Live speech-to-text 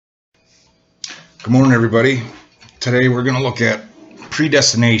Good morning, everybody. Today we're going to look at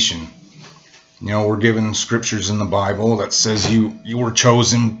predestination. We're given scriptures in the Bible that says you were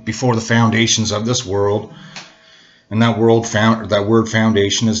chosen before the foundations of this world. And that word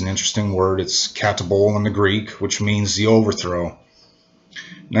foundation is an interesting word. It's katabol in the Greek, which means the overthrow.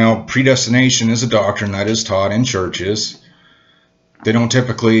 Now, predestination is a doctrine that is taught in churches. They don't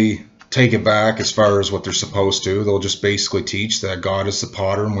typically take it back as far as what they're supposed to. They'll just basically teach that God is the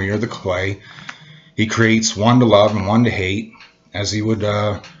potter and we are the clay. He creates one to love and one to hate, as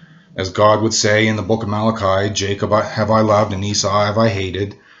God would say in the book of Malachi, Jacob have I loved and Esau have I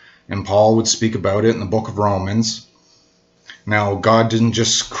hated. And Paul would speak about it in the book of Romans. Now, God didn't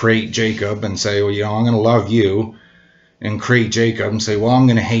just create Jacob and say, well, I'm going to love you, and create Jacob and say, well, I'm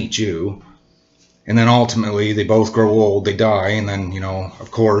going to hate you. And then ultimately they both grow old, they die, and then,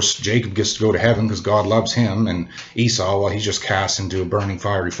 of course, Jacob gets to go to heaven because God loves him, and Esau, well, he's just cast into a burning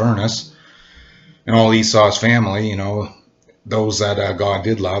fiery furnace. And all Esau's family, those that God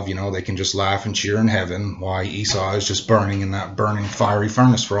did love, they can just laugh and cheer in heaven, why Esau is just burning in that burning fiery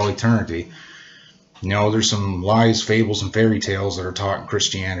furnace for all eternity. There's some lies, fables, and fairy tales that are taught in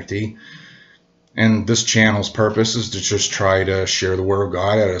Christianity. And this channel's purpose is to just try to share the Word of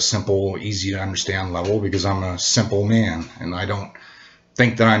God at a simple, easy to understand level, because I'm a simple man, and I don't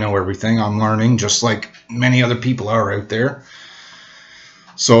think that I know everything. I'm learning just like many other people are out there.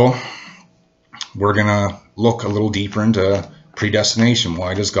 So we're going to look a little deeper into predestination.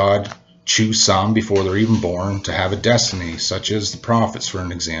 Why does God choose some before they're even born to have a destiny, such as the prophets, for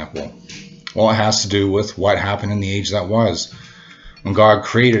an example? Well, it has to do with what happened in the age that was. When God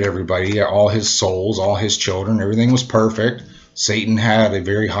created everybody, all his souls, all his children, everything was perfect. Satan had a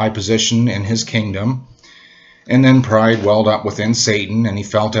very high position in his kingdom. And then pride welled up within Satan, and he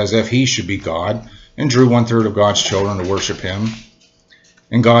felt as if he should be God, and drew 1/3 of God's children to worship him.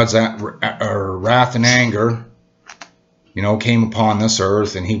 And God's wrath and anger, came upon this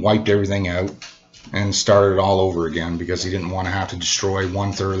earth, and he wiped everything out and started all over again, because he didn't want to have to destroy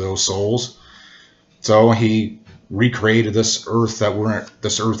 1/3 of those souls. So he recreated this earth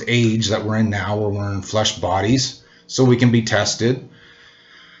age that we're in now, where we're in flesh bodies, so we can be tested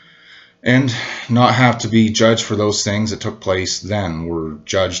and not have to be judged for those things that took place then. We're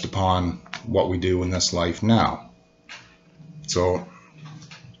judged upon what we do in this life now. So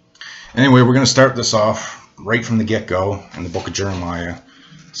anyway, we're going to start this off right from the get-go in the book of Jeremiah.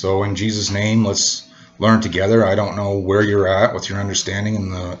 So in Jesus' name, let's learn together. I don't know where you're at with your understanding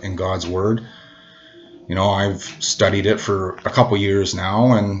in God's Word. I've studied it for a couple years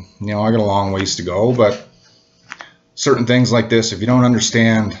now, and I got a long ways to go, but certain things like this, if you don't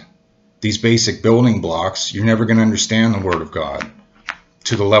understand these basic building blocks, you're never going to understand the Word of God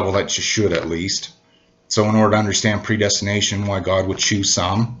to the level that you should, at least. So in order to understand predestination, why God would choose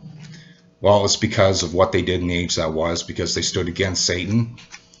some, well, it's because of what they did in the age that was, because they stood against Satan.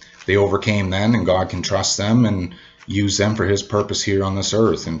 They overcame then, and God can trust them and use them for his purpose here on this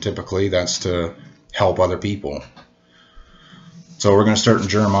earth, and typically that's to help other people. So we're going to start in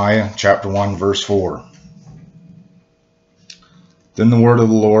Jeremiah chapter 1, verse 4. Then the word of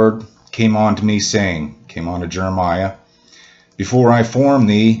the Lord came on to me, saying, came on to Jeremiah, before I formed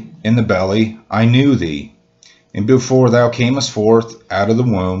thee in the belly, I knew thee, and before thou camest forth out of the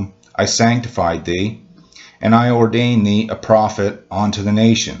womb, I sanctified thee, and I ordained thee a prophet unto the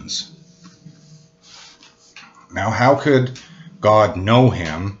nations. Now, how could God know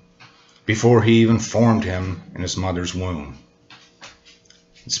him before he even formed him in his mother's womb?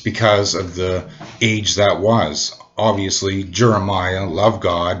 It's because of the age that was. Obviously, Jeremiah loved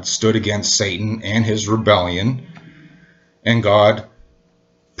God, stood against Satan and his rebellion, and God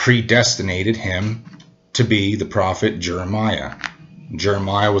predestinated him to be the prophet Jeremiah.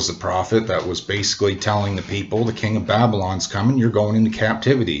 Jeremiah was the prophet that was basically telling the people, the king of Babylon's coming, you're going into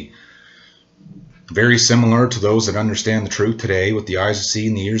captivity. Very similar to those that understand the truth today with the eyes to see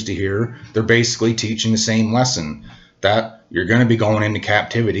and the ears to hear. They're basically teaching the same lesson, that you're going to be going into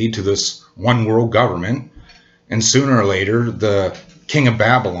captivity to this one world government, and sooner or later the king of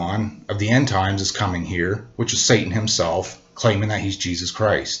Babylon of the end times is coming here, which is Satan himself, claiming that he's Jesus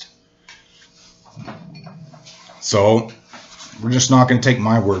Christ. So we're just not going to take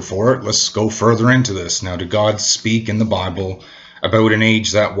my word for it. Let's go further into this. Now, did God speak in the Bible about an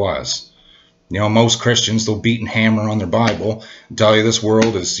age that was? Most Christians, they'll beat and hammer on their Bible and tell you this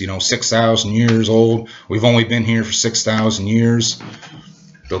world is, 6,000 years old. We've only been here for 6,000 years.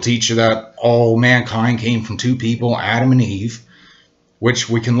 They'll teach you that all mankind came from two people, Adam and Eve, which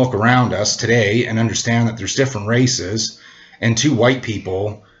we can look around us today and understand that there's different races, and two white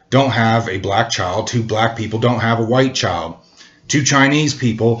people don't have a black child, two black people don't have a white child. Two Chinese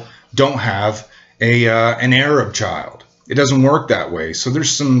people don't have an Arab child. It doesn't work that way. So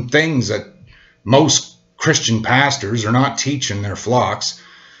there's some things that most Christian pastors are not teaching their flocks.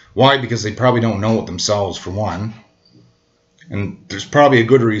 Why? Because they probably don't know it themselves, for one. And there's probably a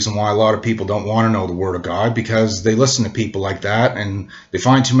good reason why a lot of people don't want to know the Word of God, because they listen to people like that and they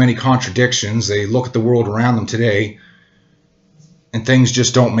find too many contradictions. They look at the world around them today and things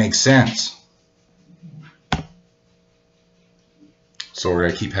just don't make sense.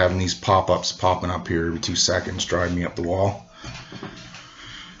 Sorry, I keep having these pop-ups popping up here every 2 seconds, driving me up the wall.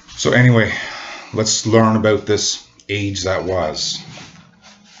 So anyway, let's learn about this age that was.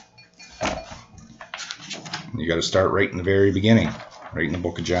 You got to start right in the very beginning, right in the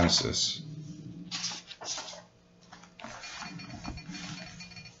book of Genesis.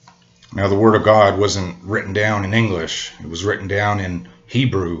 Now, the Word of God wasn't written down in English. It was written down in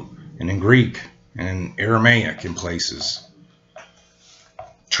Hebrew and in Greek and in Aramaic in places.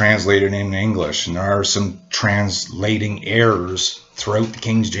 Translated in English. And there are some translating errors throughout the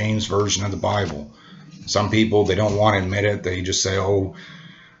King James Version of the Bible. Some people, they don't want to admit it. They just say, oh,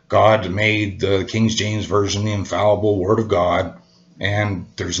 God made the King James Version the infallible Word of God, and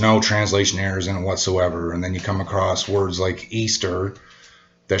there's no translation errors in it whatsoever. And then you come across words like Easter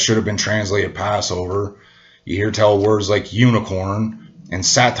that should have been translated Passover. You hear tell words like unicorn and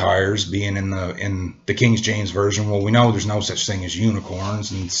satires being in the King James Version. Well, we know there's no such thing as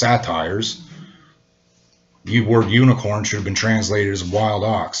unicorns and satires. The word unicorn should have been translated as wild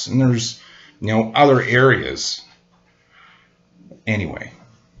ox. And there's, other areas. Anyway.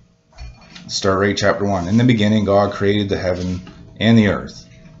 Start right chapter 1. In the beginning, God created the heaven and the earth.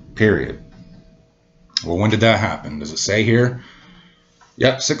 Period. Well, when did that happen? Does it say here?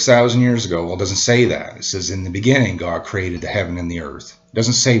 Yep, 6,000 years ago. Well, it doesn't say that. It says in the beginning, God created the heaven and the earth. It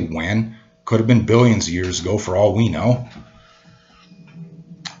doesn't say when. Could have been billions of years ago for all we know.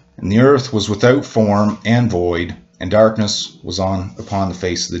 And the earth was without form and void, and darkness was upon the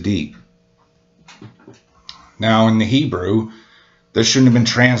face of the deep. Now, in the Hebrew, this shouldn't have been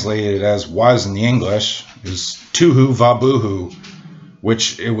translated as was in the English. It was tuhu vabuhu,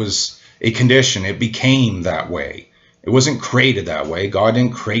 which it was a condition. It became that way. It wasn't created that way. God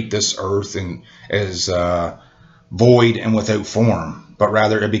didn't create this earth as void and without form, but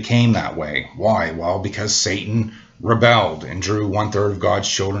rather it became that way. Why? Well, because Satan rebelled and drew 1/3 of God's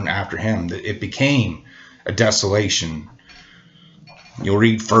children after him. It became a desolation. You'll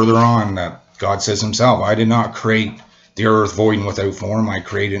read further on that God says himself, I did not create the earth void and without form. I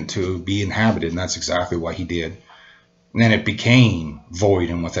created it to be inhabited, and that's exactly what he did. And then it became void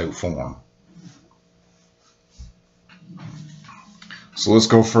and without form. So let's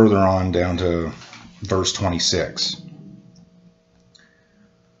go further on down to verse 26.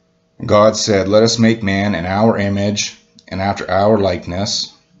 God said, let us make man in our image and after our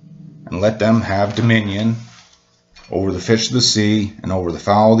likeness, and let them have dominion over the fish of the sea, and over the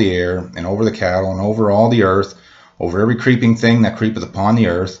fowl of the air, and over the cattle, and over all the earth, over every creeping thing that creepeth upon the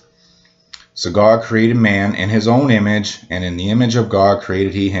earth. So God created man in his own image, and in the image of God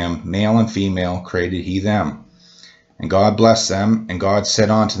created he him, male and female created he them. And God blessed them, and God said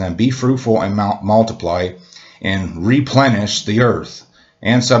unto them, be fruitful and multiply, and replenish the earth,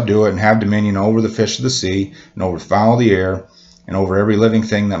 and subdue it, and have dominion over the fish of the sea, and over the fowl of the air, and over every living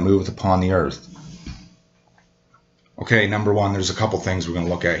thing that moveth upon the earth. Okay, number one, there's a couple things we're going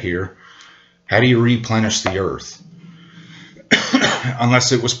to look at here. How do you replenish the earth?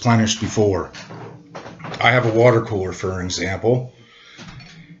 Unless it was plenished before. I have a water cooler, for example,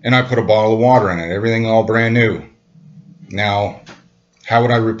 and I put a bottle of water in it, everything all brand new. Now, how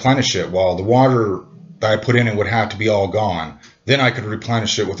would I replenish it? Well, the water that I put in it would have to be all gone. Then I could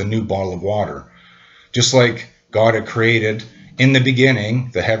replenish it with a new bottle of water. Just like God had created in the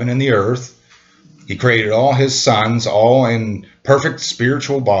beginning the heaven and the earth. He created all his sons, all in perfect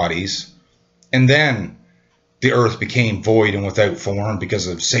spiritual bodies, and then the earth became void and without form because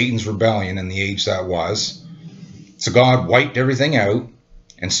of Satan's rebellion in the age that was. So God wiped everything out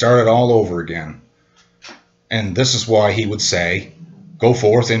and started all over again. And this is why he would say, go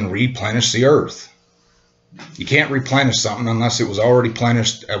forth and replenish the earth. You can't replenish something unless it was already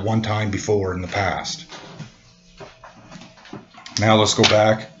replenished at one time before in the past. Now let's go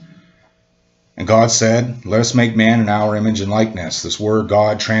back. And God said, let us make man in our image and likeness. This word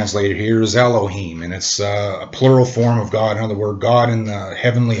God translated here is Elohim, and it's a plural form of God. In other words, God in the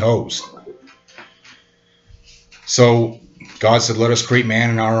heavenly host. So God said, let us create man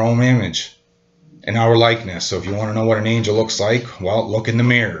in our own image, in our likeness. So if you want to know what an angel looks like, well, look in the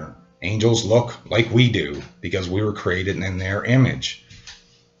mirror. Angels look like we do because we were created in their image.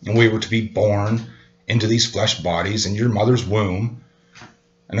 And we were to be born into these flesh bodies in your mother's womb.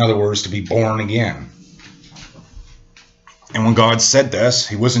 In other words, to be born again. And when God said this,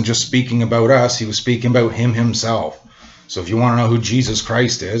 he wasn't just speaking about us, he was speaking about him himself. So if you want to know who Jesus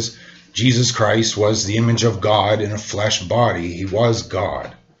Christ is, Jesus Christ was the image of God in a flesh body. He was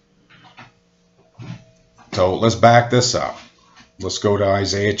God. So let's back this up. Let's go to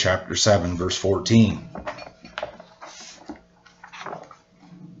Isaiah chapter 7, verse 14.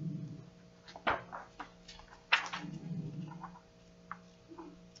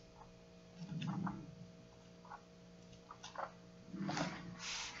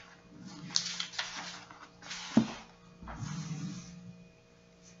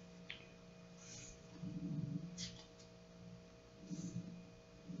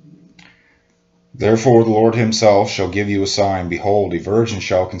 Therefore the Lord himself shall give you a sign. Behold, a virgin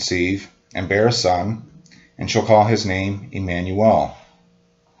shall conceive, and bear a son, and shall call his name Emmanuel.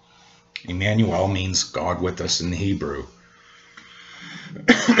 Emmanuel means God with us in the Hebrew.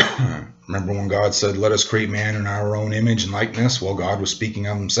 Remember when God said, let us create man in our own image and likeness? Well, God was speaking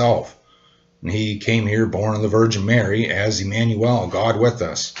of himself. And he came here born of the Virgin Mary as Emmanuel, God with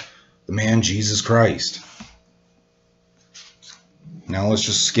us, the man Jesus Christ. Now let's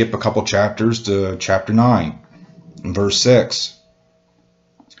just skip a couple chapters to chapter 9 and verse 6.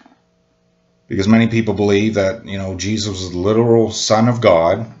 Because many people believe that, Jesus was the literal Son of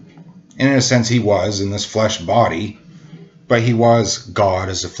God. And in a sense he was in this flesh body, but he was God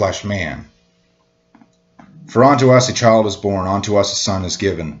as a flesh man. For unto us a child is born, unto us a son is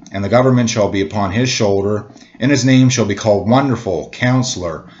given, and the government shall be upon his shoulder, and his name shall be called Wonderful,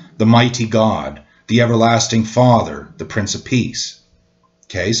 Counselor, the Mighty God, the Everlasting Father, the Prince of Peace.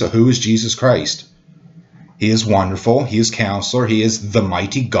 Okay, so who is Jesus Christ? He is wonderful, he is Counselor, he is the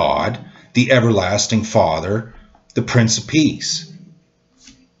Mighty God, the Everlasting Father, the Prince of Peace.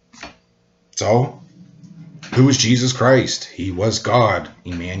 So, who is Jesus Christ? He was God,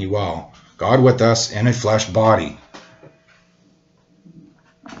 Emmanuel, God with us in a flesh body.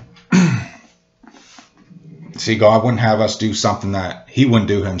 See, God wouldn't have us do something that he wouldn't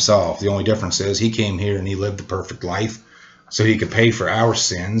do himself. The only difference is he came here and he lived the perfect life so he could pay for our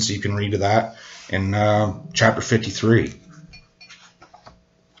sins. You can read of that in chapter 53.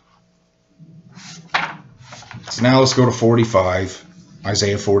 So now let's go to 45,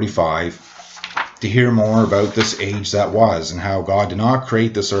 Isaiah 45, to hear more about this age that was and how God did not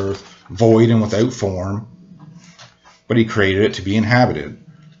create this earth void and without form, but he created it to be inhabited.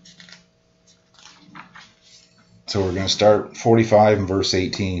 So we're going to start 45 and verse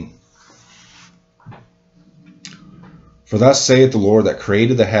 18. For thus saith the Lord that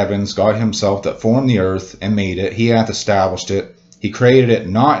created the heavens, God himself that formed the earth and made it, he hath established it. He created it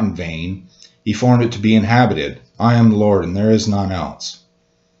not in vain. He formed it to be inhabited. I am the Lord, and there is none else.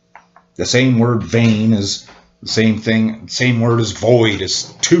 The same word vain is the same thing, same word as void,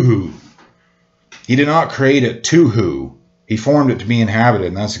 is tuhu. He did not create it tuhu. He formed it to be inhabited,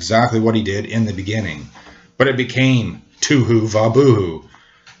 and that's exactly what he did in the beginning. But it became tuhu vabuhu.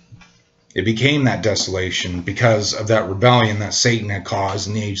 It became that desolation because of that rebellion that Satan had caused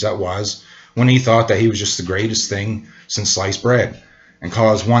in the age that was, when he thought that he was just the greatest thing since sliced bread, and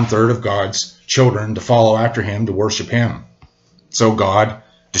caused 1/3 of God's children to follow after him to worship him. So God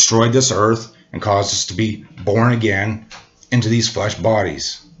destroyed this earth and caused us to be born again into these flesh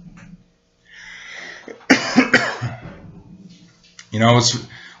bodies. It's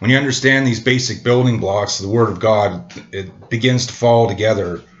when you understand these basic building blocks of the Word of God, it begins to fall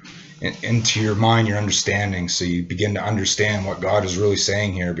together into your mind, your understanding, so you begin to understand what God is really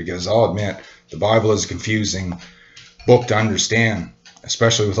saying here, because I'll admit the Bible is a confusing book to understand,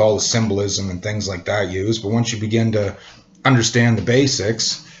 especially with all the symbolism and things like that used. But once you begin to understand the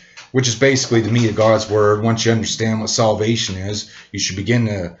basics, which is basically the meat of God's Word, once you understand what salvation is, you should begin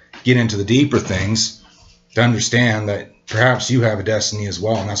to get into the deeper things to understand that perhaps you have a destiny as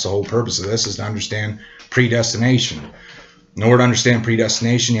well. And that's the whole purpose of this, is to understand predestination. In order to understand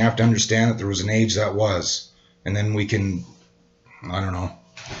predestination, you have to understand that there was an age that was. And then we can, I don't know,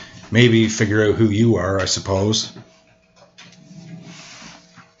 maybe figure out who you are, I suppose.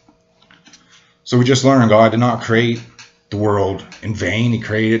 So we just learned God did not create the world in vain. He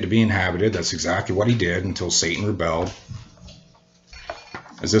created it to be inhabited. That's exactly what he did until Satan rebelled.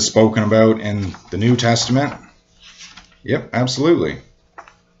 Is this spoken about in the New Testament? Yep, absolutely.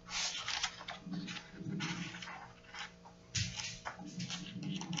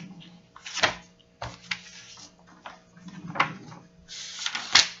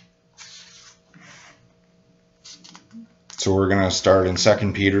 So we're going to start in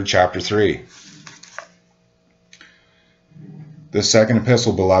 2 Peter chapter 3. This second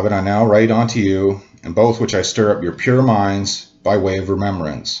epistle, beloved, I now write unto you, in both which I stir up your pure minds, by way of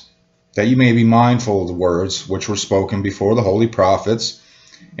remembrance, that you may be mindful of the words which were spoken before the holy prophets,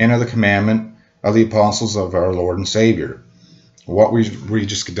 and of the commandment of the apostles of our Lord and Savior. What we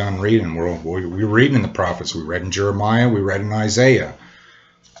just got done reading, we're reading in the prophets. We read in Jeremiah, we read in Isaiah.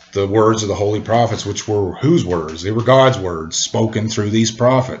 The words of the holy prophets, which were whose words? They were God's words, spoken through these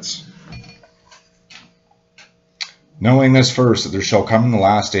prophets. Knowing this first, that there shall come in the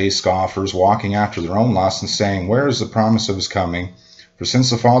last days scoffers, walking after their own lusts, and saying, Where is the promise of his coming? For since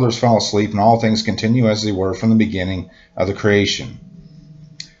the fathers fell asleep, and all things continue as they were from the beginning of the creation.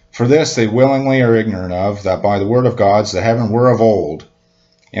 For this they willingly are ignorant of, that by the word of God the heaven were of old,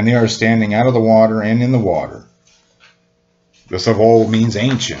 and they are standing out of the water and in the water. This of old means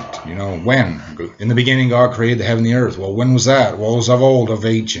ancient. You know, when? In the beginning God created the heaven and the earth. Well, when was that? Well, it was of old, of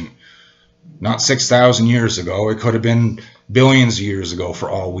ancient. Not 6,000 years ago. It could have been billions of years ago for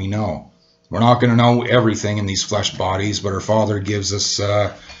all we know. We're not going to know everything in these flesh bodies, but our Father gives us,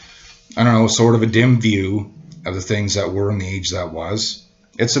 I don't know, sort of a dim view of the things that were in the age that was.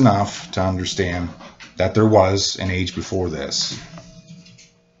 It's enough to understand that there was an age before this,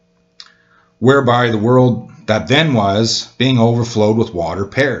 whereby the world that then was, being overflowed with water,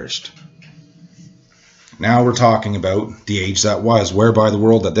 perished. Now we're talking about the age that was, whereby the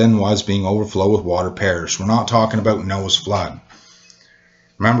world that then was, being overflowed with water, perished. We're not talking about Noah's flood.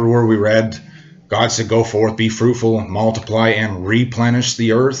 Remember where we read, God said, Go forth, be fruitful, multiply, and replenish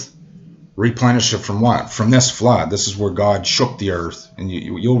the earth? Replenish it from what? From this flood. This is where God shook the earth. And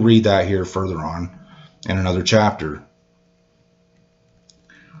you'll read that here further on in another chapter.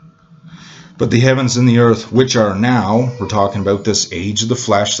 But the heavens and the earth, which are now, we're talking about this age of the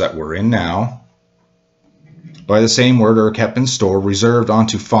flesh that we're in now, by the same word are kept in store, reserved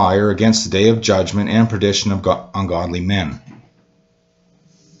unto fire against the day of judgment and perdition of ungodly men.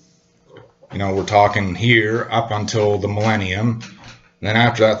 You know, we're talking here up until the millennium. Then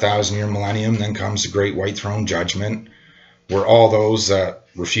after that 1,000-year millennium, then comes the great white throne judgment, where all those that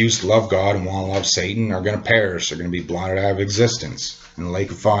refuse to love God and want to love Satan are going to perish. They're going to be blotted out of existence in the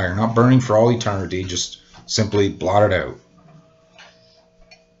lake of fire. Not burning for all eternity, just simply blotted out.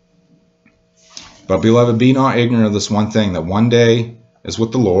 But beloved, be not ignorant of this one thing, that one day is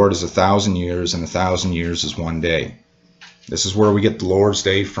with the Lord as 1,000 years, and 1,000 years is one day. This is where we get the Lord's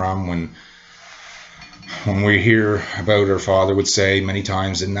Day from, when we hear about, our Father would say many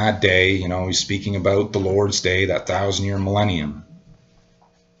times in that day, you know, he's speaking about the Lord's Day, that 1,000-year millennium.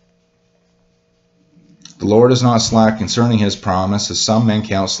 The Lord is not slack concerning his promise, as some men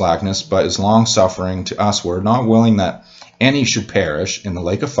count slackness, but is long-suffering to usward, not willing that any should perish in the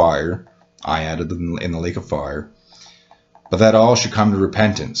lake of fire, I added in the lake of fire, but that all should come to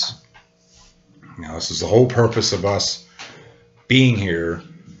repentance. Now, this is the whole purpose of us being here,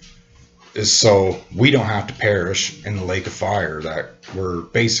 is so we don't have to perish in the lake of fire, that we're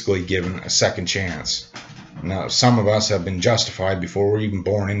basically given a second chance. Now, some of us have been justified before we're even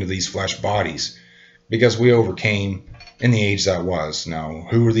born into these flesh bodies, because we overcame in the age that was. Now,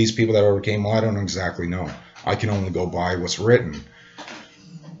 who are these people that overcame? Well, I don't exactly know. I can only go by what's written.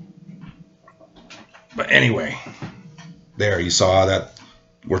 But anyway, there you saw that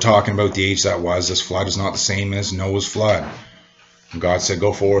we're talking about the age that was. This flood is not the same as Noah's flood. And God said,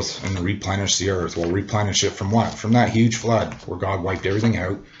 Go forth and replenish the earth. Well, replenish it from what? From that huge flood where God wiped everything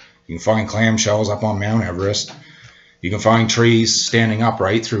out. You can find clamshells up on Mount Everest. You can find trees standing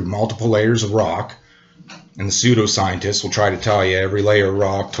upright through multiple layers of rock. And the pseudoscientists will try to tell you every layer of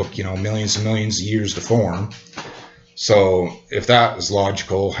rock took, you know, millions and millions of years to form. So if that is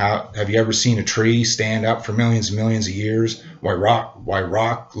logical, have you ever seen a tree stand up for millions and millions of years? Why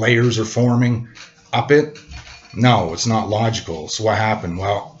rock layers are forming up it? No, it's not logical. So what happened?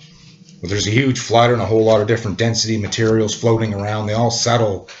 Well, there's a huge flood and a whole lot of different density materials floating around. They all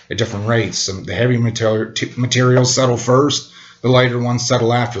settle at different rates. The heavy materials settle first. The lighter ones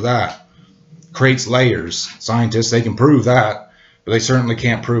settle after that. Creates layers. Scientists, they can prove that. But they certainly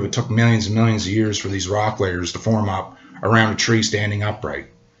can't prove it took millions and millions of years for these rock layers to form up around a tree standing upright.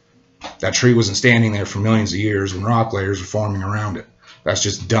 That tree wasn't standing there for millions of years when rock layers were forming around it. That's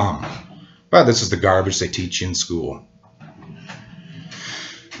just dumb. But this is the garbage they teach you in school.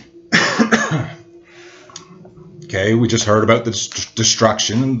 Okay, we just heard about the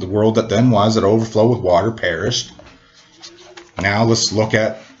destruction. The world that then was, that overflowed with water, perished. Now let's look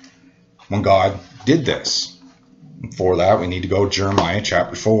at when God did this. For that, we need to go to Jeremiah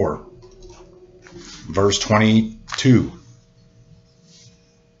chapter 4, verse 22.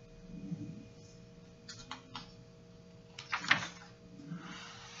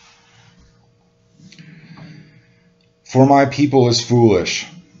 For my people is foolish.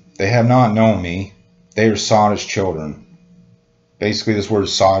 They have not known me. They are sottish children. Basically, this word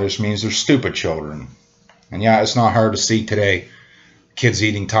sottish means they're stupid children. And yeah, it's not hard to see today. Kids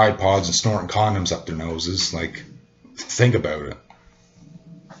eating Tide Pods and snorting condoms up their noses. Like, think about it.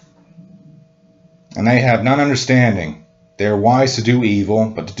 And they have none understanding. They are wise to do evil,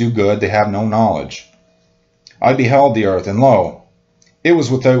 but to do good they have no knowledge. I beheld the earth, and lo, it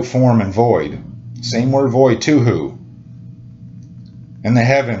was without form and void. Same word void too, who? And the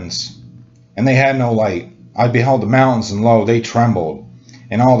heavens, and they had no light. I beheld the mountains, and lo, they trembled,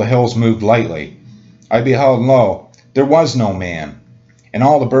 and all the hills moved lightly. I beheld, and lo, there was no man, and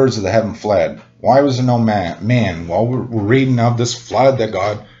all the birds of the heaven fled. Why was there no man? Well, we're reading of this flood that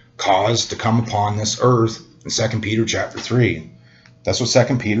God caused to come upon this earth in 2 Peter chapter 3. That's what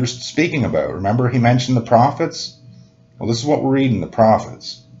 2 Peter's speaking about. Remember, he mentioned the prophets? Well, this is what we're reading, the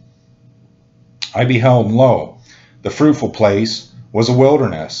prophets. I beheld, and lo, the fruitful place was a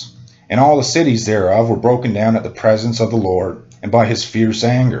wilderness, and all the cities thereof were broken down at the presence of the Lord, and by his fierce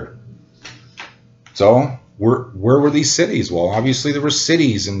anger. So, where were these cities? Well, obviously there were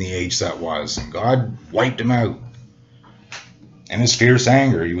cities in the age that was, and God wiped them out. And his fierce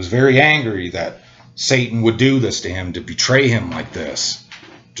anger, he was very angry that Satan would do this to him, to betray him like this,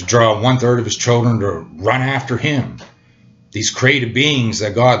 to draw 1/3 of his children to run after him. These created beings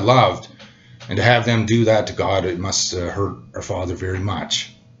that God loved, and to have them do that to God, it must hurt our Father very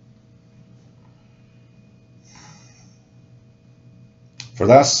much. For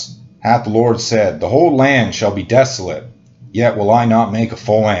thus hath the Lord said, the whole land shall be desolate, yet will I not make a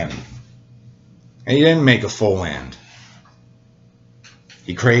full end. And he didn't make a full end.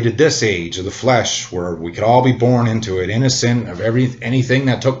 He created this age of the flesh where we could all be born into it, innocent of anything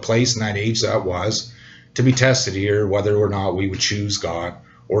that took place in that age that was, to be tested here whether or not we would choose God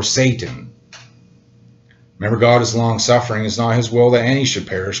or Satan. Remember, God is long-suffering. It's not his will that any should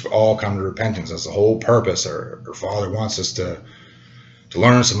perish, but all come to repentance. That's the whole purpose. Our Father wants us to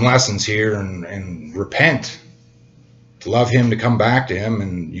learn some lessons here and repent, to love him, to come back to him,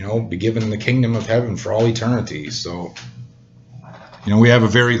 and, you know, be given the kingdom of heaven for all eternity. So, you know, we have a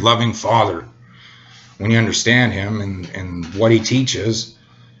very loving Father when you understand him and what he teaches.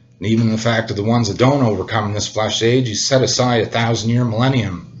 And even the fact of the ones that don't overcome in this flesh age, he's set aside 1,000-year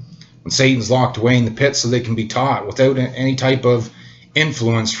millennium when Satan's locked away in the pit so they can be taught without any type of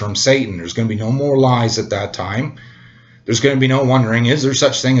influence from Satan. There's going to be no more lies at that time. There's going to be no wondering, is there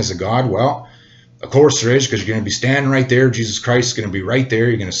such thing as a God? Well, of course there is, because you're going to be standing right there. Jesus Christ is going to be right there.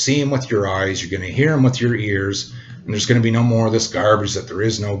 You're going to see him with your eyes. You're going to hear him with your ears. And there's going to be no more of this garbage that there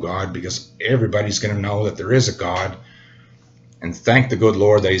is no God, because everybody's going to know that there is a God. And thank the good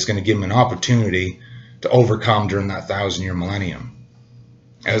Lord that he's going to give them an opportunity to overcome during that 1,000-year millennium.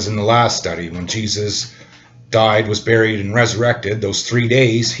 As in the last study, when Jesus died, was buried, and resurrected, those 3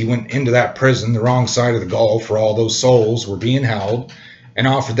 days, he went into that prison, the wrong side of the gulf, where all those souls were being held, and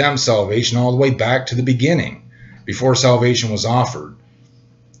offered them salvation all the way back to the beginning, before salvation was offered.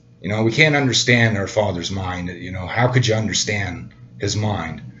 You know, we can't understand our Father's mind. You know, how could you understand his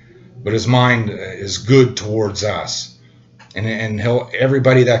mind? But his mind is good towards us. And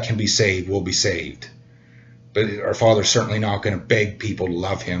everybody that can be saved will be saved. But our Father's certainly not going to beg people to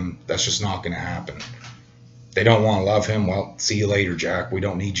love him. That's just not going to happen. If they don't want to love him, well, see you later, Jack. We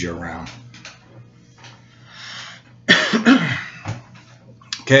don't need you around.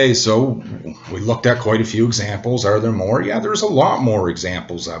 Okay, so we looked at quite a few examples. Are there more? Yeah, there's a lot more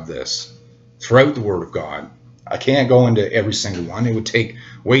examples of this throughout the Word of God. I can't go into every single one. It would take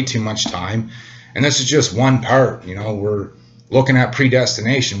way too much time. And this is just one part. You know, we're looking at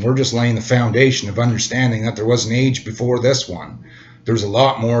predestination. We're just laying the foundation of understanding that there was an age before this one. There's a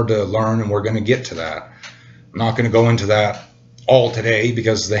lot more to learn, and we're going to get to that. I'm not going to go into that all today,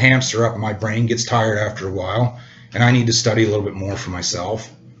 because the hamster up in my brain gets tired after a while, and I need to study a little bit more for myself.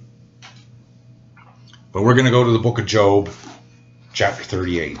 But we're going to go to the book of Job, chapter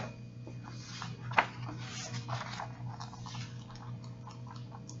 38.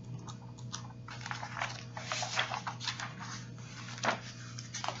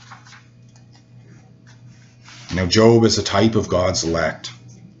 Now, Job is a type of God's elect.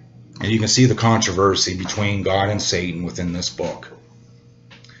 And you can see the controversy between God and Satan within this book,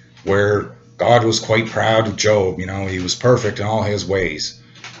 where God was quite proud of Job. You know, he was perfect in all his ways.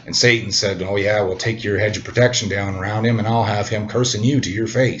 And Satan said, oh yeah, we'll take your hedge of protection down around him, and I'll have him cursing you to your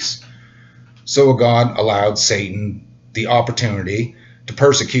face. So God allowed Satan the opportunity to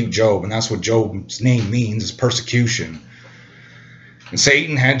persecute Job, and that's what Job's name means, is persecution. And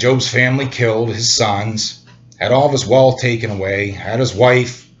Satan had Job's family killed, his sons, had all of his wealth taken away, had his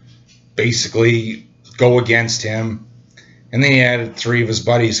wife basically go against him, And then he had 3 of his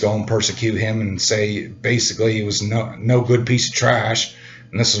buddies go and persecute him and say basically he was no good piece of trash.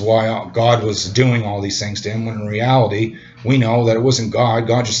 And this is why God was doing all these things to him, when in reality, we know that it wasn't God.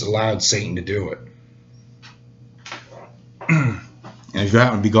 God just allowed Satan to do it. And if you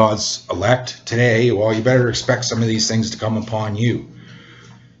happen to be God's elect today, well, you better expect some of these things to come upon you.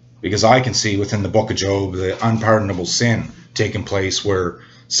 Because I can see within the book of Job the unpardonable sin taking place where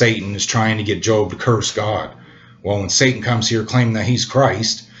Satan is trying to get Job to curse God. Well, when Satan comes here claiming that he's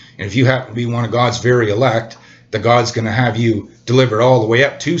Christ, and if you happen to be one of God's very elect, that God's going to have you delivered all the way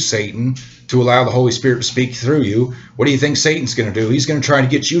up to Satan to allow the Holy Spirit to speak through you, what do you think Satan's going to do? He's going to try to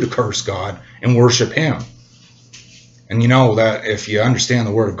get you to curse God and worship him. And you know that if you understand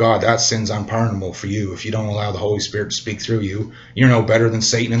the Word of God, that sin's unpardonable for you. If you don't allow the Holy Spirit to speak through you, you're no better than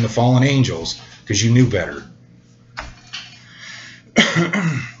Satan and the fallen angels, because you knew better.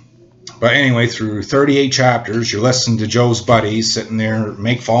 But anyway, through 38 chapters, you're listening to Job's buddies sitting there,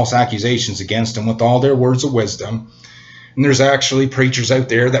 make false accusations against him with all their words of wisdom. And there's actually preachers out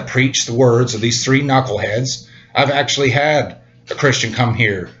there that preach the words of these 3 knuckleheads. I've actually had a Christian come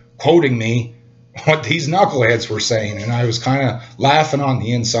here quoting me what these knuckleheads were saying, and I was kind of laughing on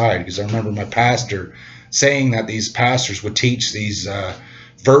the inside, because I remember my pastor saying that these pastors would teach these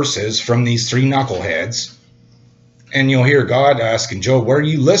verses from these 3 knuckleheads. And you'll hear God asking Job, what are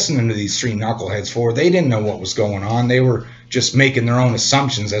you listening to these 3 knuckleheads for? They didn't know what was going on. They were just making their own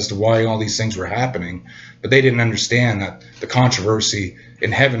assumptions as to why all these things were happening. But they didn't understand that the controversy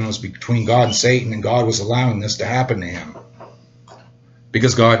in heaven was between God and Satan, and God was allowing this to happen to him.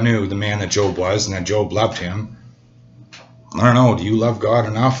 Because God knew the man that Job was, and that Job loved him. I don't know, do you love God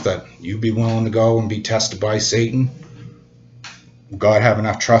enough that you'd be willing to go and be tested by Satan? Will God have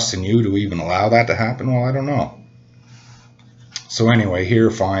enough trust in you to even allow that to happen? Well, I don't know. So anyway,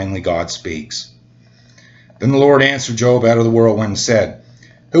 here finally God speaks. Then the Lord answered Job out of the whirlwind and said,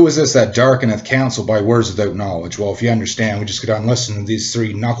 who is this that darkeneth counsel by words without knowledge? Well, if you understand, we just got on listening to these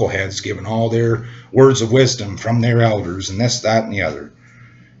 3 knuckleheads giving all their words of wisdom from their elders, and this, that, and the other.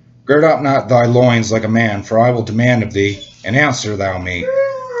 Gird up not thy loins like a man, for I will demand of thee, and answer thou me.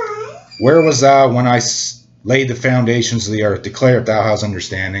 Where was thou when I laid the foundations of the earth? Declare if thou hast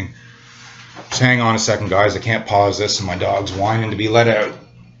understanding. Just hang on a second, guys. I can't pause this, and my dog's whining to be let out.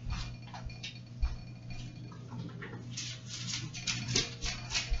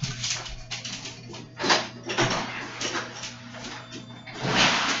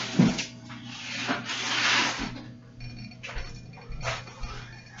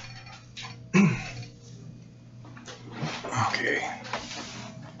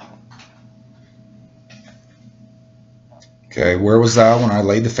 Okay, where was thou when I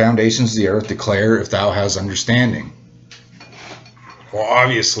laid the foundations of the earth? Declare if thou hast understanding. Well,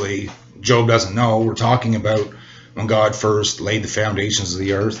 obviously, Job doesn't know. We're talking about when God first laid the foundations of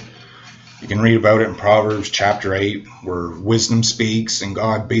the earth. You can read about it in Proverbs chapter 8, where wisdom speaks, and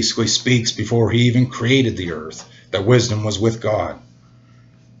God basically speaks before he even created the earth. That wisdom was with God.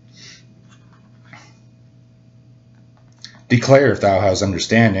 Declare if thou hast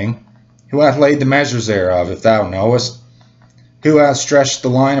understanding. Who hath laid the measures thereof, if thou knowest? Who hath stretched the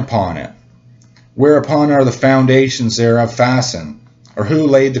line upon it? Whereupon are the foundations thereof fastened? Or who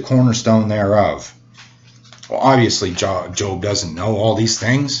laid the cornerstone thereof? Well, obviously Job doesn't know all these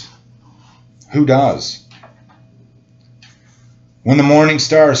things. Who does? When the morning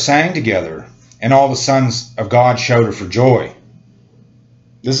stars sang together, and all the sons of God shouted for joy.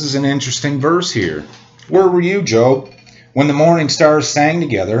 This is an interesting verse here. Where were you, Job, when the morning stars sang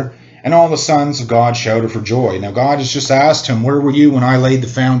together, and all the sons of God shouted for joy? Now God has just asked him, where were you when I laid the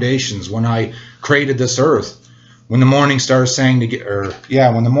foundations, when I created this earth? When the morning stars sang together,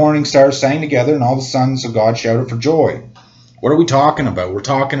 when the morning stars sang together and all the sons of God shouted for joy. What are we talking about? We're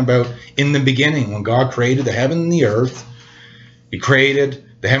talking about in the beginning, when God created the heaven and the earth. He created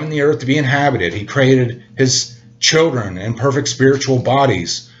the heaven and the earth to be inhabited. He created his children in perfect spiritual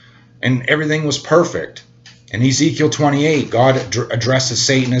bodies, and everything was perfect. In Ezekiel 28, God addresses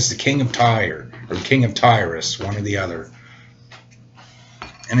Satan as the king of Tyre, or the king of Tyrus, one or the other.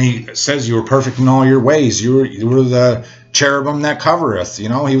 And he says, you were perfect in all your ways. You were the cherubim that covereth. You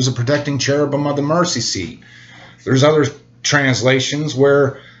know, he was a protecting cherubim of the mercy seat. There's other translations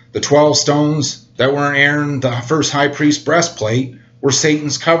where the 12 stones that were in Aaron, the first high priest breastplate, were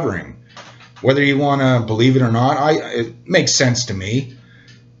Satan's covering. Whether you want to believe it or not, it makes sense to me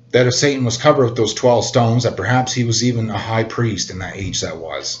that if Satan was covered with those 12 stones, that perhaps he was even a high priest in that age that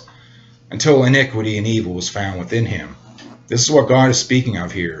was, until iniquity and evil was found within him. This is what God is speaking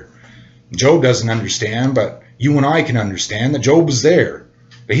of here. Job doesn't understand, but you and I can understand that Job was there.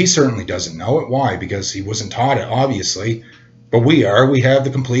 But he certainly doesn't know it. Why? Because he wasn't taught it, obviously. But we have the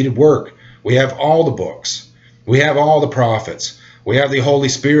completed work. We have all the books. We have all the prophets. We have the Holy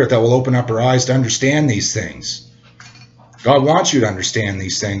Spirit that will open up our eyes to understand these things. God wants you to understand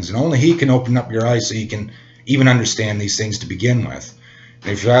these things, and only He can open up your eyes so you can even understand these things to begin with.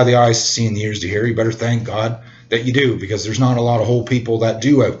 And if you have the eyes to see and the ears to hear, you better thank God that you do, because there's not a lot of whole people that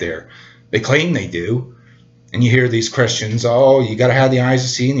do out there. They claim they do. And you hear these Christians, oh, you got to have the eyes to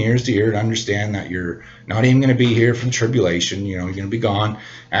see and the ears to hear to understand that you're not even going to be here for the tribulation. You know, you're going to be gone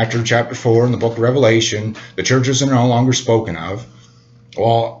after chapter 4 in the book of Revelation. The churches are no longer spoken of.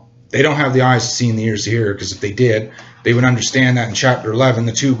 Well, they don't have the eyes to see and the ears to hear, because if they did, they would understand that in chapter 11,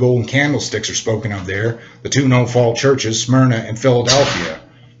 the 2 golden candlesticks are spoken of there, the 2 no-fault churches, Smyrna and Philadelphia.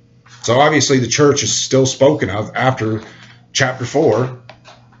 So obviously the church is still spoken of after chapter 4.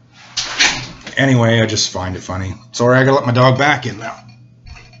 Anyway, I just find it funny. Sorry, I gotta let my dog back in now.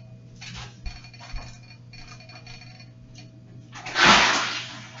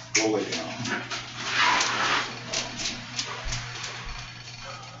 We'll lay down.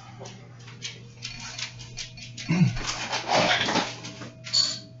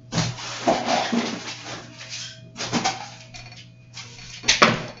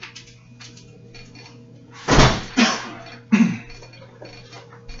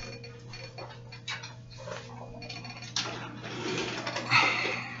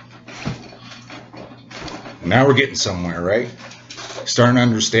 Now we're getting somewhere, right? Starting to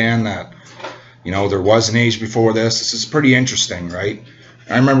understand that, you know, there was an age before this. This is pretty interesting, right?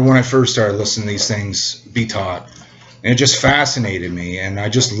 I remember when I first started listening to these things be taught, and it just fascinated me, and I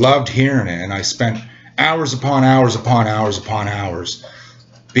just loved hearing it, and I spent hours upon hours upon hours upon hours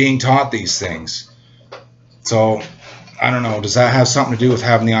being taught these things. So, I don't know, does that have something to do with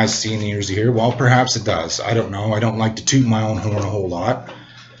having the eyes to see and the ears to hear? Well, perhaps it does. I don't know. I don't like to toot my own horn a whole lot.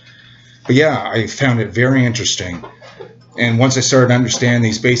 But yeah, I found it very interesting. And once I started to understand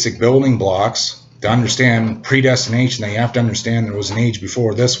these basic building blocks, to understand predestination, that you have to understand there was an age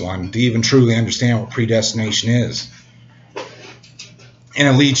before this one to even truly understand what predestination is. And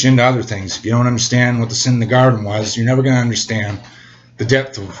it leads you into other things. If you don't understand what the sin in the garden was, you're never going to understand the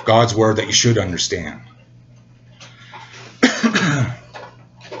depth of God's word that you should understand.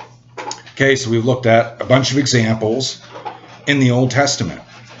 Okay, so we've looked at a bunch of examples in the Old Testament.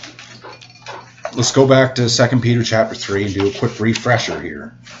 Let's go back to 2 Peter chapter 3 and do a quick refresher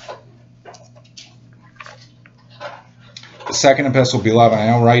here. The second epistle, beloved, I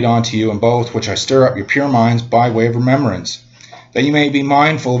now write unto you in both, which I stir up your pure minds by way of remembrance, that you may be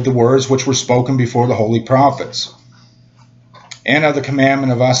mindful of the words which were spoken before the holy prophets, and of the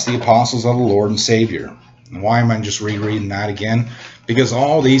commandment of us, the apostles of the Lord and Savior. And why am I just rereading that again? Because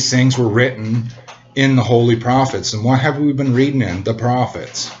all these things were written in the holy prophets. And what have we been reading in? The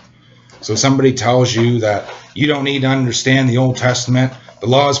prophets. So somebody tells you that you don't need to understand the Old Testament, the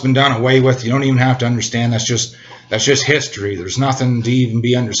law has been done away with, you don't even have to understand, that's just history, there's nothing to even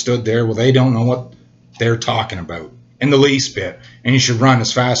be understood there. Well, they don't know what they're talking about in the least bit, and you should run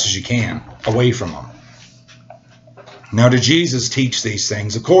as fast as you can away from them. Now, did Jesus teach these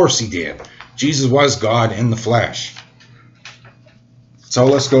things? Of course he did. Jesus was God in the flesh. So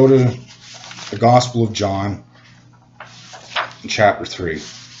let's go to the Gospel of John, chapter 3.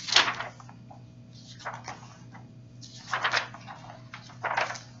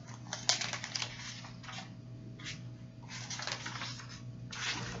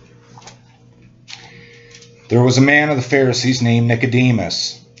 There was a man of the Pharisees named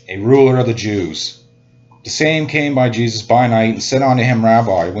Nicodemus, a ruler of the Jews. The same came by Jesus by night and said unto him,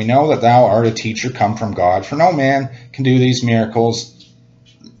 Rabbi, we know that thou art a teacher come from God, for no man can do these miracles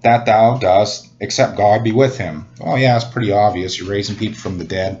that thou dost, except God be with him. Well, yeah, it's pretty obvious. You're raising people from the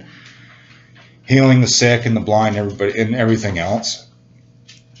dead, healing the sick and the blind, everybody, and everything else.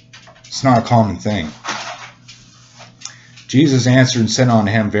 It's not a common thing. Jesus answered and said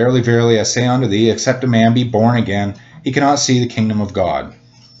unto him, Verily, verily, I say unto thee, except a man be born again, he cannot see the kingdom of God.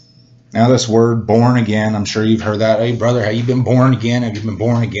 Now this word, born again, I'm sure you've heard that. Hey, brother, have you been born again? Have you been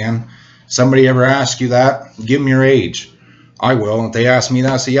born again? Somebody ever ask you that? Give them your age. I will. And if they ask me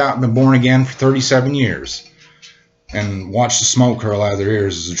that, I say, yeah, I've been born again for 37 years. And watch the smoke curl out of their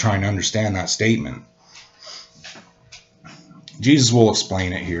ears as they're trying to understand that statement. Jesus will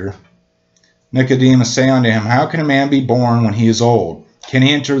explain it here. Nicodemus say unto him, How can a man be born when he is old? Can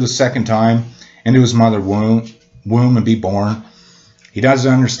he enter the second time into his mother's womb and be born? He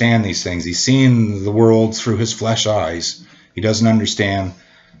doesn't understand these things. He's seeing the world through his flesh eyes. He doesn't understand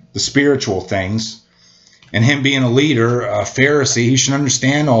the spiritual things. And him being a leader, a Pharisee, he should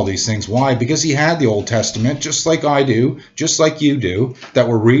understand all these things. Why? Because he had the Old Testament, just like I do, just like you do, that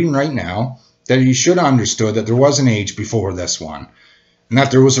we're reading right now. that he should have understood that there was an age before this one, and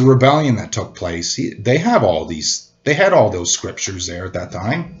that there was a rebellion that took place. They had all those scriptures there at that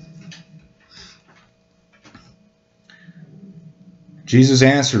time. Jesus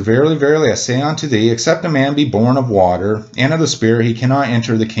answered, Verily, verily, I say unto thee, except a man be born of water and of the Spirit, he cannot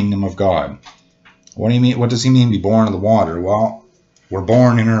enter the kingdom of God. What do you mean? What does he mean, be born of the water? Well, we're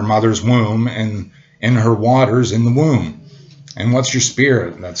born in her mother's womb, and in her waters in the womb. And what's your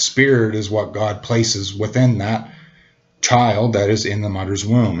spirit? That spirit is what God places within that child that is in the mother's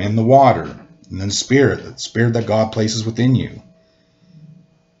womb, in the water. And then the spirit that God places within you.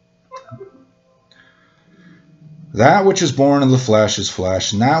 That which is born of the flesh is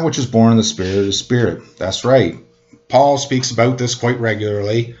flesh, and that which is born of the Spirit is spirit. That's right. Paul speaks about this quite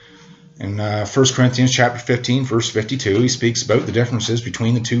regularly. In 1 Corinthians chapter 15, verse 52, he speaks about the differences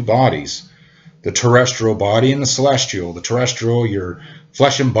between the two bodies. The terrestrial body and the celestial. The terrestrial, your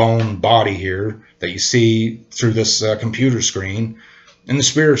flesh and bone body here that you see through this computer screen. And the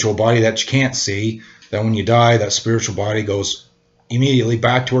spiritual body that you can't see, that when you die, that spiritual body goes immediately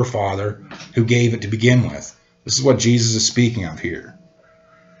back to her Father who gave it to begin with. This is what Jesus is speaking of here.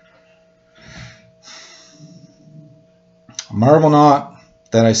 Marvel not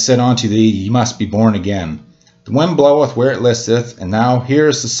that I said unto thee, Ye must be born again. The wind bloweth where it listeth, and thou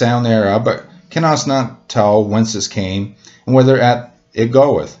hearest the sound thereof, but cannot not tell whence it came, and whither at it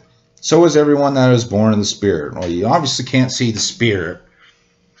goeth. So is everyone that is born of the Spirit. Well, you obviously can't see the Spirit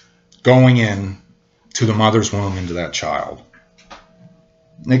going in to the mother's womb into that child.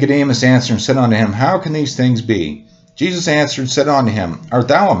 Nicodemus answered and said unto him, How can these things be? Jesus answered and said unto him, Art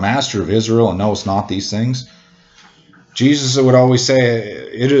thou a master of Israel, and knowest not these things? Jesus would always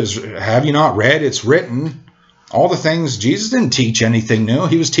say, have you not read? It's written. All the things, Jesus didn't teach anything new.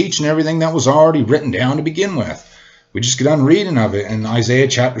 He was teaching everything that was already written down to begin with. We just get on reading of it in Isaiah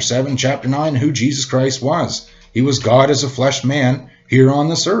chapter 7, chapter 9, who Jesus Christ was. He was God as a flesh man here on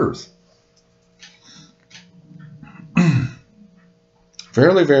this earth.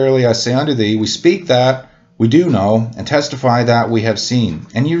 Verily, verily, I say unto thee, we speak that we do know, and testify that we have seen,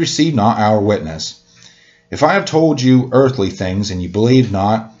 and ye receive not our witness. If I have told you earthly things, and ye believe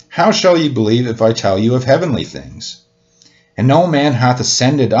not, how shall ye believe if I tell you of heavenly things? And no man hath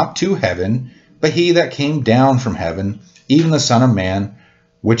ascended up to heaven, but he that came down from heaven, even the Son of Man,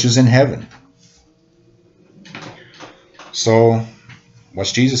 which is in heaven. So,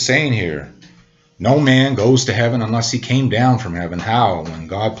 what's Jesus saying here? No man goes to heaven unless he came down from heaven. How? When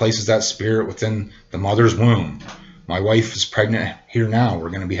God places that spirit within the mother's womb. My wife is pregnant here now.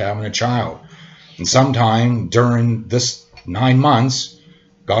 We're going to be having a child. And sometime during this 9 months,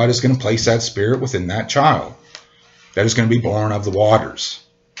 God is going to place that spirit within that child. That is going to be born of the waters.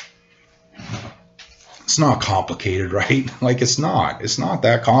 It's not complicated, right? Like, it's not. It's not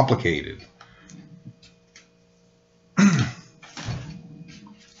that complicated.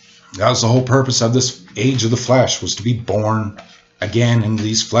 That was the whole purpose of this age of the flesh, was to be born again into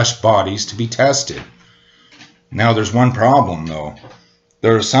these flesh bodies to be tested. Now there's one problem though.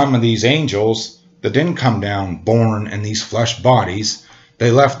 There are some of these angels that didn't come down born in these flesh bodies.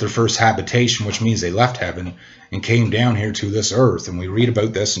 They left their first habitation, which means they left heaven and came down here to this earth. And we read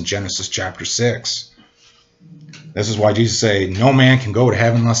about this in Genesis chapter 6. This is why Jesus said, no man can go to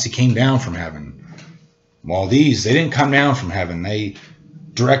heaven unless he came down from heaven. Well, they didn't come down from heaven. They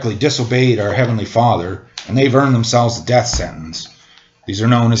directly disobeyed our Heavenly Father, and they've earned themselves a death sentence. These are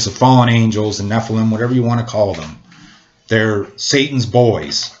known as the fallen angels and Nephilim, whatever you want to call them. They're Satan's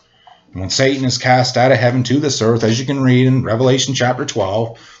boys. And when Satan is cast out of heaven to this earth, as you can read in Revelation chapter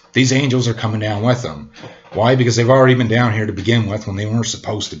 12, these angels are coming down with them. Why? Because they've already been down here to begin with when they weren't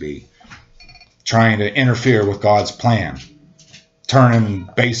supposed to be, trying to interfere with God's plan, turning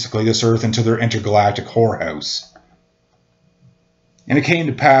basically this earth into their intergalactic whorehouse. And it came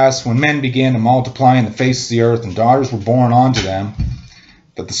to pass, when men began to multiply in the face of the earth, and daughters were born unto them,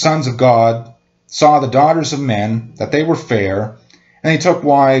 that the sons of God saw the daughters of men, that they were fair, and they took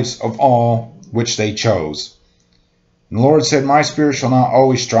wives of all which they chose. And the Lord said, My spirit shall not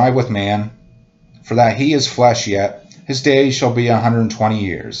always strive with man, for that he is flesh yet, his days shall be 120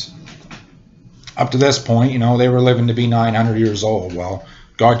 years. Up to this point, they were living to be 900 years old. Well,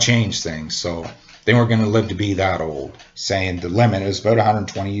 God changed things, so they weren't going to live to be that old, saying the limit is about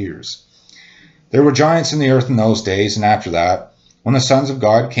 120 years. There were giants in the earth in those days, and after that, when the sons of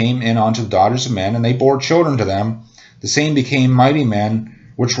God came in unto the daughters of men, and they bore children to them, the same became mighty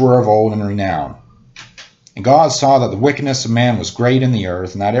men, which were of old in renown. And God saw that the wickedness of man was great in the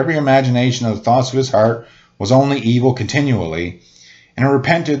earth, and that every imagination of the thoughts of his heart was only evil continually. And it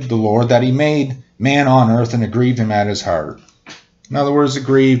repented the Lord that he made man on earth, and it grieved him at his heart. In other words, it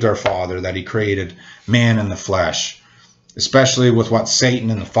grieved our Father that he created man in the flesh, especially with what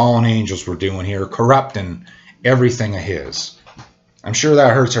Satan and the fallen angels were doing here, corrupting everything of his. I'm sure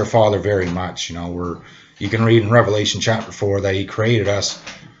that hurts our Father very much. You can read in Revelation chapter 4 that he created us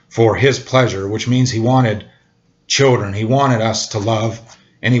for his pleasure, which means he wanted children. He wanted us to love,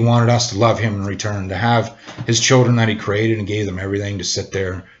 and he wanted us to love him in return, to have his children that he created and gave them everything to sit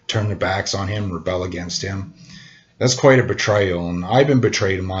there, turn their backs on him, rebel against him. That's quite a betrayal, and I've been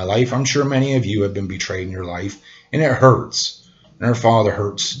betrayed in my life. I'm sure many of you have been betrayed in your life, and it hurts. And our Father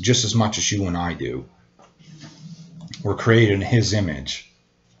hurts just as much as you and I do. We're created in his image.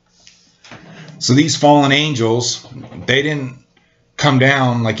 So these fallen angels, they didn't come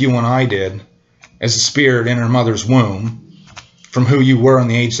down like you and I did as a spirit in our mother's womb from who you were in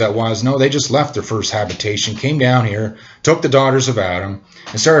the age that was. No, they just left their first habitation, came down here, took the daughters of Adam,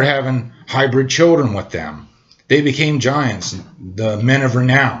 and started having hybrid children with them. They became giants, the men of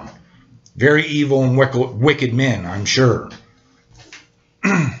renown. Very evil and wicked men, I'm sure.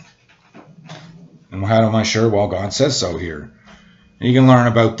 And how am I sure? Well, God says so here. And you can learn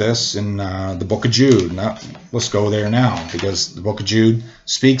about this in the book of Jude. Now, let's go there now, because the book of Jude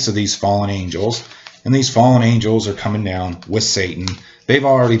speaks of these fallen angels. And these fallen angels are coming down with Satan. They've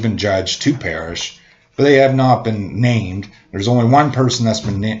already been judged to perish, but they have not been named. There's only one person that's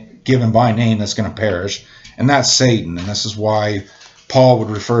been given by name that's going to perish, and that's Satan. And this is why Paul would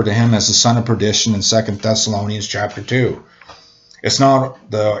refer to him as the son of perdition in 2 Thessalonians chapter 2. It's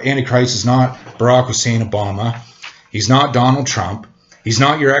not, the Antichrist is not Barack Hussein Obama. He's not Donald Trump. He's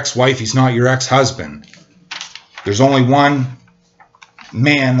not your ex-wife. He's not your ex-husband. There's only one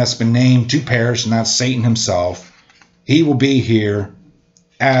man that's been named to perish, and that's Satan himself. He will be here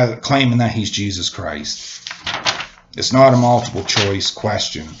claiming that he's Jesus Christ. It's not a multiple choice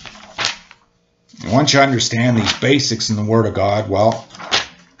question. And once you understand these basics in the Word of God, well,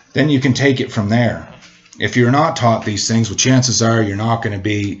 then you can take it from there. If you're not taught these things, well, chances are you're not going to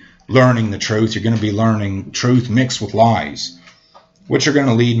be learning the truth. You're going to be learning truth mixed with lies, which are going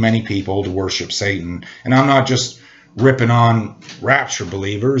to lead many people to worship Satan. And I'm not just ripping on rapture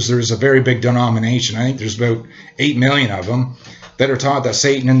believers. There's a very big denomination. I think there's about 8 million of them that are taught that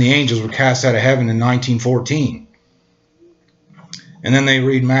Satan and the angels were cast out of heaven in 1914. And then they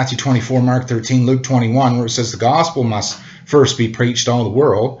read Matthew 24, Mark 13, Luke 21, where it says the gospel must first be preached to all the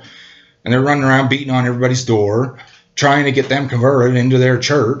world. And they're running around beating on everybody's door, trying to get them converted into their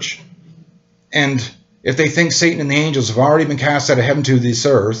church. And if they think Satan and the angels have already been cast out of heaven to this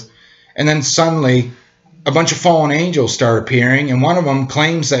earth, and then suddenly a bunch of fallen angels start appearing, and one of them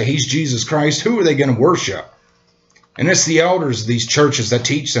claims that he's Jesus Christ, who are they going to worship? And it's the elders of these churches that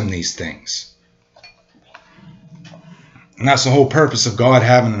teach them these things. And that's the whole purpose of God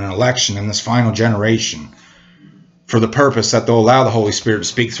having an election in this final generation, for the purpose that they'll allow the Holy Spirit to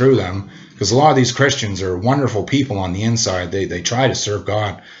speak through them, because a lot of these Christians are wonderful people on the inside. They try to serve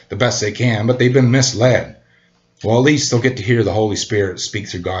God the best they can, but they've been misled. Well, at least they'll get to hear the Holy Spirit speak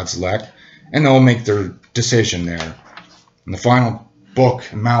through God's elect, and they'll make their decision there. In the final book,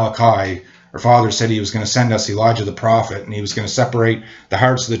 in Malachi, our Father said he was going to send us Elijah the prophet, and he was going to separate the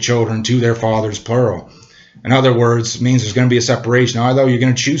hearts of the children to their fathers, plural. In other words, it means there's going to be a separation. Either you're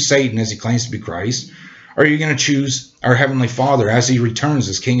going to choose Satan as he claims to be Christ, or you're going to choose our Heavenly Father as he returns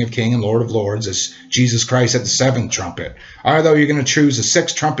as King of Kings and Lord of Lords, as Jesus Christ at the 7th trumpet. Either you're going to choose the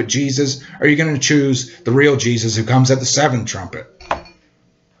 6th trumpet Jesus, or you're going to choose the real Jesus who comes at the 7th trumpet.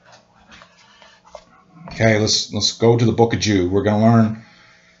 Okay, let's go to the book of Jude. We're going to learn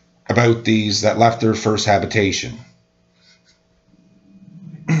about these that left their first habitation.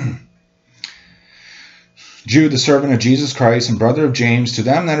 Jude, the servant of Jesus Christ and brother of James, to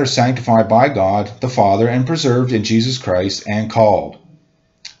them that are sanctified by God the Father and preserved in Jesus Christ and called.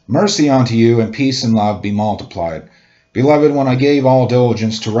 Mercy unto you and peace and love be multiplied. Beloved, when I gave all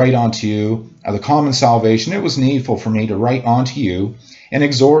diligence to write unto you of the common salvation, it was needful for me to write unto you and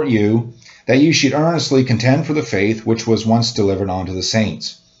exhort you that you should earnestly contend for the faith which was once delivered unto the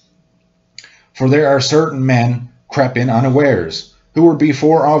saints. For there are certain men crept in unawares, who were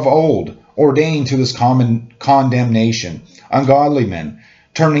before of old ordained to this common condemnation, ungodly men,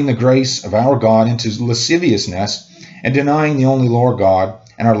 turning the grace of our God into lasciviousness, and denying the only Lord God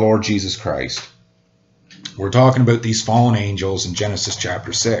and our Lord Jesus Christ. We're talking about these fallen angels in Genesis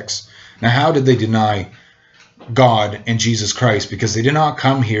chapter 6. Now, how did they deny God and Jesus Christ? Because they did not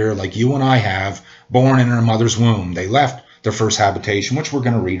come here like you and I have, born in our mother's womb. They left their first habitation, which we're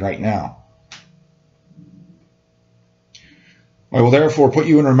going to read right now. I will therefore put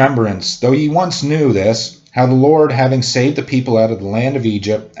you in remembrance, though ye once knew this, how the Lord, having saved the people out of the land of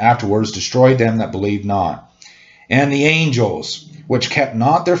Egypt, afterwards destroyed them that believed not, And the angels, which kept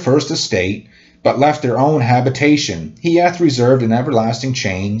not their first estate, but left their own habitation, he hath reserved in everlasting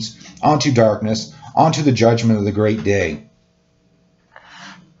chains unto darkness, unto the judgment of the great day.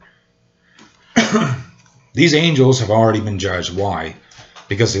 These angels have already been judged. Why?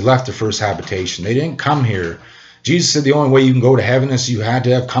 Because they left their first habitation. They didn't come here. Jesus said the only way you can go to heaven is you had to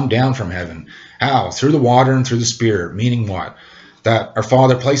have come down from heaven. How? Through the water and through the Spirit. Meaning what? That our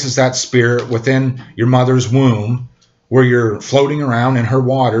Father places that Spirit within your mother's womb, where you're floating around in her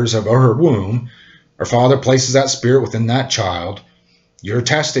waters of her womb. Our Father places that Spirit within that child. You're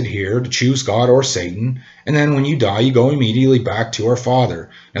tested here to choose God or Satan, and then when you die, you go immediately back to our Father.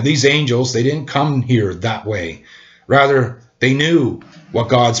 Now these angels, they didn't come here that way. Rather, they knew what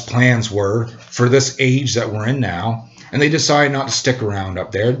God's plans were for this age that we're in now, and they decided not to stick around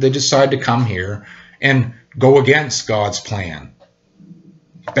up there. They decided to come here and go against God's plan.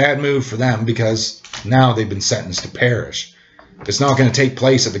 Bad move for them, because now they've been sentenced to perish. It's not going to take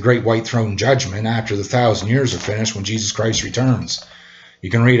place at the great white throne judgment after the 1,000 years are finished when Jesus Christ returns. You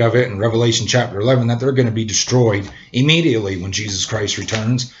can read of it in Revelation chapter 11 that they're going to be destroyed immediately when Jesus Christ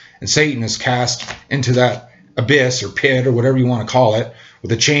returns, and Satan is cast into that abyss or pit or whatever you want to call it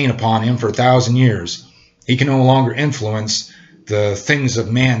with a chain upon him for 1,000 years. He can no longer influence the things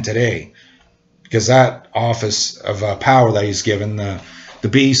of man today, because that office of power that he's given, the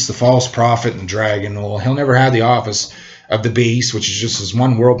beast, the false prophet, and the dragon, well, he'll never have the office of the beast, which is just his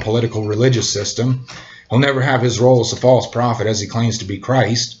one world political religious system. He'll never have his role as a false prophet as he claims to be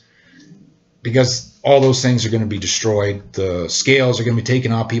Christ, because all those things are going to be destroyed. The scales are going to be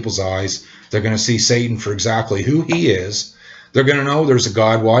taken off people's eyes. They're going to see Satan for exactly who he is. They're going to know there's a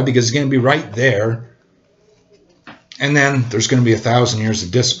God. Why? Because he's going to be right there. And then there's going to be 1,000 years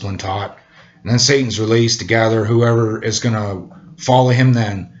of discipline taught. And then Satan's released to gather whoever is going to follow him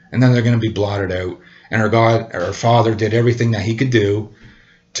then. And then they're going to be blotted out. And our God, our Father, did everything that he could do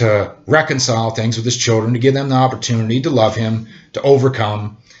to reconcile things with his children, to give them the opportunity to love him, to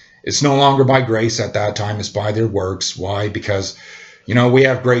overcome. It's no longer by grace at that time, it's by their works. Why? Because, we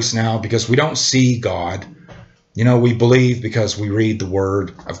have grace now because we don't see God. We believe because we read the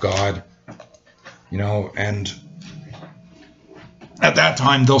Word of God. And at that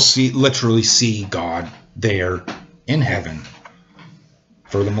time they'll literally see God there in heaven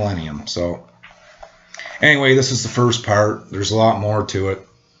for the millennium. So anyway, this is the first part. There's a lot more to it.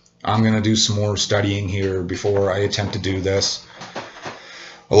 I'm going to do some more studying here before I attempt to do this.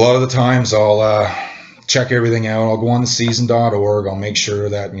 A lot of the times I'll check everything out. I'll go on the season.org. I'll make sure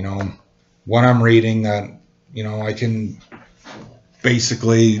that, what I'm reading, that, I can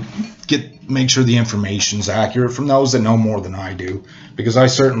basically make sure the information's accurate from those that know more than I do, because I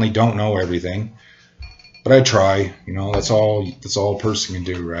certainly don't know everything. But I try, that's all a person can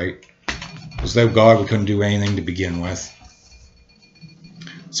do, right? Because without God, we couldn't do anything to begin with.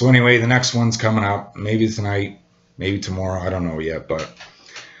 So anyway, the next one's coming up. Maybe tonight, maybe tomorrow. I don't know yet, but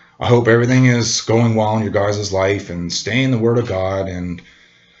I hope everything is going well in your guys' life and stay in the Word of God. And,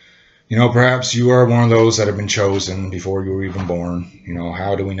 perhaps you are one of those that have been chosen before you were even born.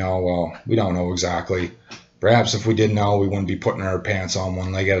 How do we know? Well, we don't know exactly. Perhaps if we did know, we wouldn't be putting our pants on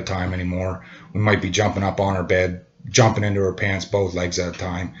one leg at a time anymore. We might be jumping up on our bed, jumping into our pants both legs at a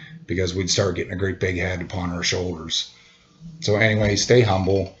time, because we'd start getting a great big head upon our shoulders. So anyway, stay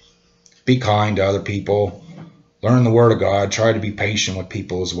humble, be kind to other people, learn the Word of God, try to be patient with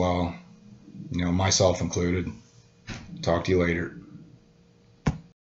people as well, myself included. Talk to you later.